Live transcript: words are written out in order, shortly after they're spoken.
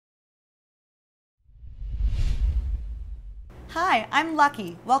Hi, I'm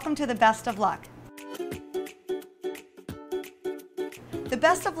Lucky. Welcome to the Best of Luck. The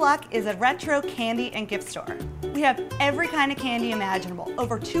Best of Luck is a retro candy and gift store. We have every kind of candy imaginable,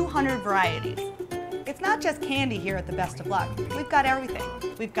 over 200 varieties. It's not just candy here at the Best of Luck. We've got everything.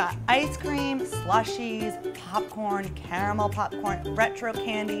 We've got ice cream, slushies, popcorn, caramel popcorn, retro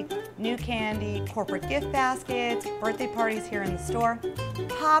candy, new candy, corporate gift baskets, birthday parties here in the store,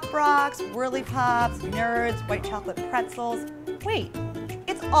 Pop Rocks, Whirly Pops, Nerds, white chocolate pretzels. Wait,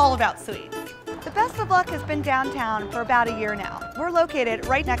 it's all about sweets. The Best of Luck has been downtown for about a year now. We're located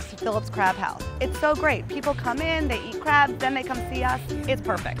right next to Phillips Crab House. It's so great. People come in, they eat crabs, then they come see us. It's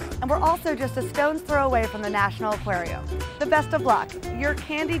perfect. And we're also just a stone's throw away from the National Aquarium. The Best of Luck, your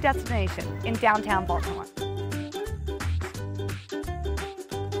candy destination in downtown Baltimore.